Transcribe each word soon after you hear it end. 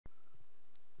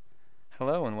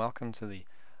Hello and welcome to the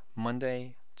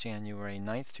Monday, January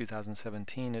 9th,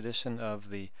 2017 edition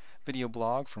of the video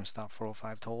blog from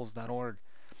stop405tolls.org.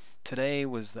 Today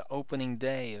was the opening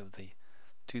day of the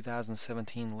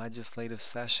 2017 legislative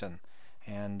session,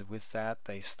 and with that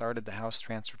they started the House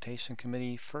Transportation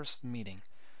Committee first meeting.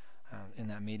 In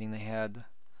that meeting they had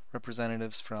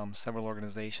representatives from several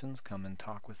organizations come and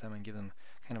talk with them and give them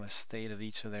kind of a state of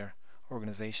each of their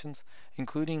organizations,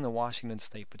 including the Washington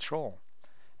State Patrol.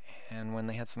 And when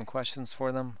they had some questions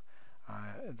for them,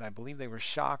 I believe they were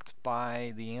shocked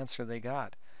by the answer they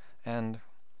got. And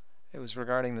it was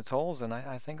regarding the tolls, and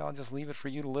I think I'll just leave it for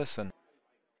you to listen.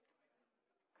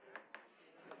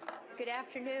 Good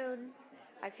afternoon.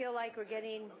 I feel like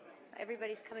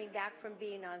everybody's coming back from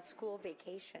being on school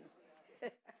vacation.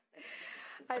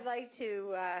 I'd like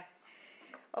to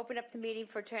open up the meeting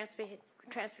for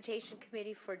Transportation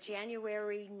Committee for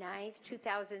January 9th,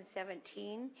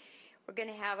 2017. We're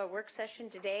going to have a work session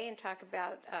today and talk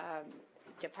about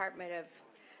Department of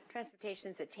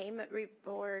Transportation's attainment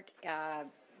report.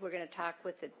 We're going to talk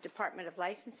with the Department of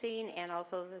Licensing and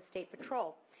also the State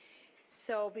Patrol.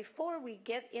 So before we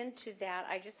get into that,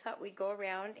 I just thought we'd go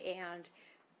around and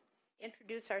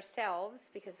introduce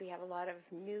ourselves because we have a lot of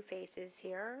new faces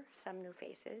here, some new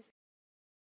faces.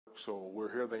 So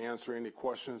we're here to answer any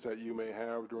questions that you may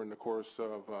have during the course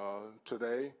of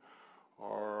today,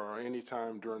 or any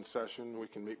time during session. We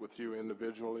can meet with you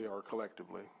individually or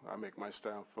collectively. I make my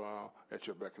staff at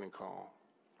your beck and call.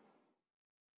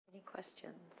 Any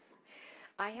questions?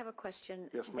 I have a question.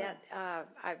 Yes, ma'am. That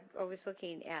I was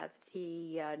looking at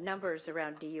the numbers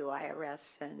around DUI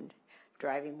arrests and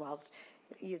driving while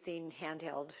using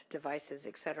handheld devices,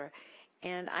 etc.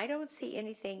 And I don't see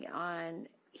anything on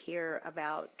here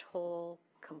about toll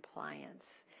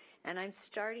compliance. And I'm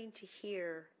starting to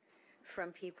hear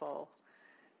from people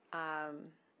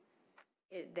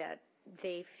that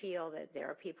they feel that there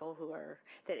are people who are,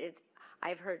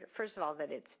 I've heard, first of all, that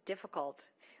it's difficult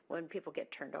when people get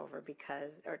turned over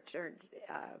because, or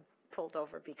pulled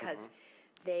over because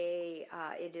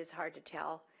it is hard to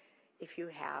tell if you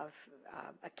have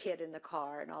a kid in the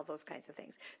car and all those kinds of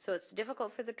things. So it's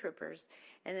difficult for the troopers,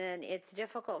 and then it's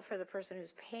difficult for the person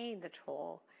who's paying the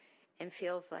toll and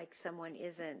feels like someone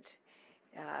isn't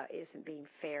being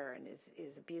fair and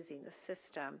is abusing the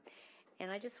system.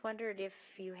 And I just wondered if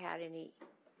you had any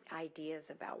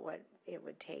ideas about what it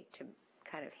would take to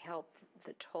kind of help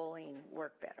the tolling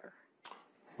work better.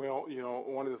 Well, you know,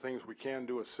 one of the things we can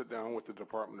do is sit down with the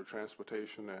Department of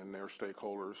Transportation and their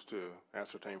stakeholders to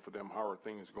ascertain for them how are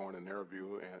things going in their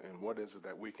view, and what is it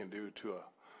that we can do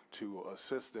to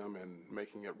assist them in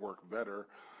making it work better.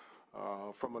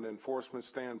 From an enforcement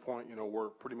standpoint, you know, we're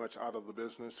pretty much out of the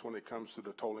business when it comes to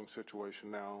the tolling situation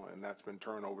now, and that's been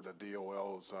turned over to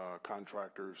DOL's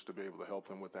contractors to be able to help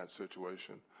them with that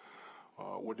situation.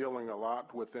 We're dealing a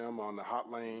lot with them on the hot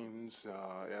lanes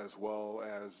as well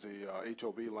as the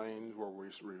HOV lanes, where we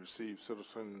receive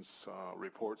citizens'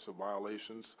 reports of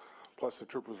violations. Plus the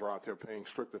troopers are out there paying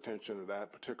strict attention to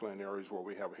that, particularly in areas where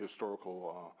we have a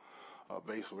historical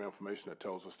base of information that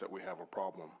tells us that we have a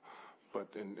problem. But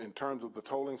in terms of the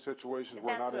tolling situations,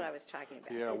 we're not. That's what I was talking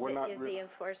about. Yeah, we're not. Is the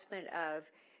enforcement of,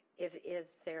 is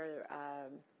there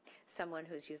someone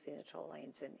who's using the toll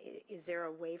lanes, and is there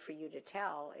a way for you to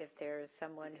tell if there's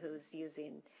someone who's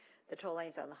using the toll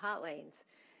lanes on the hot lanes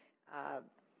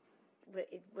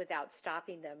without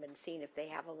stopping them and seeing if they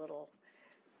have a little?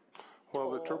 Well,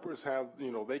 the troopers have,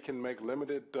 you know, they can make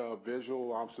limited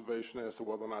visual observation as to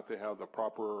whether or not they have the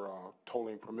proper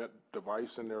tolling permit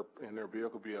device in their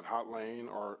vehicle, be it hot lane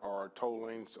or toll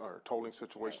lanes or tolling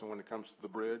situation when it comes to the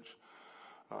bridge.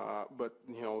 But,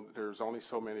 you know, there's only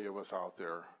so many of us out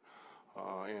there.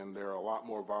 And there are a lot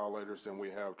more violators than we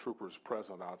have troopers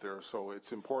present out there. So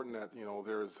it's important that, you know,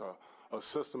 there's a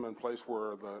system in place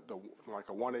where like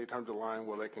a 1-800 line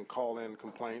where they can call in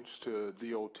complaints to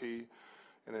DOT,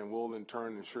 and then we'll in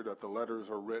turn ensure that the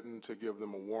letters are written to give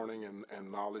them a warning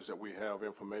and knowledge that we have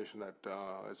information that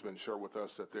has been shared with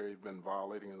us that they've been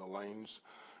violating in the lanes.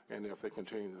 And if they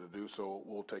continue to do so,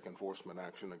 we'll take enforcement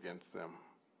action against them.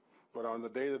 But on the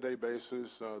day-to-day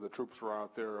basis, the troops are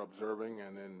out there observing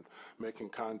and then making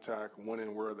contact when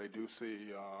and where they do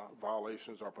see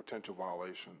violations or potential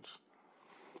violations.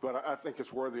 But I think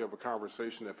it's worthy of a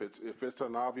conversation. If it's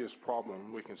an obvious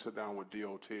problem, we can sit down with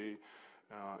DOT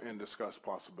and discuss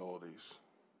possibilities.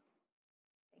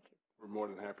 Thank you. We're more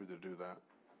than happy to do that.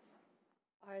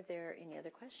 Are there any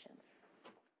other questions?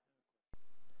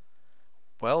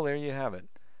 Well, there you have it.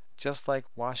 Just like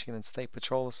Washington State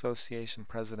Patrol Association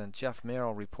President Jeff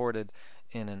Merrill reported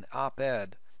in an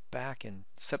op-ed back in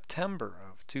September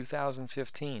of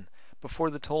 2015, before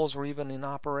the tolls were even in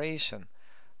operation.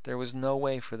 There was no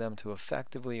way for them to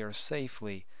effectively or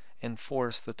safely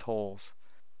enforce the tolls.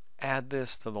 Add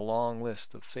this to the long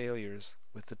list of failures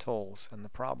with the tolls and the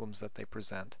problems that they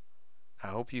present. I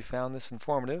hope you found this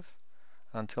informative.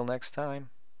 Until next time,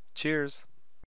 cheers!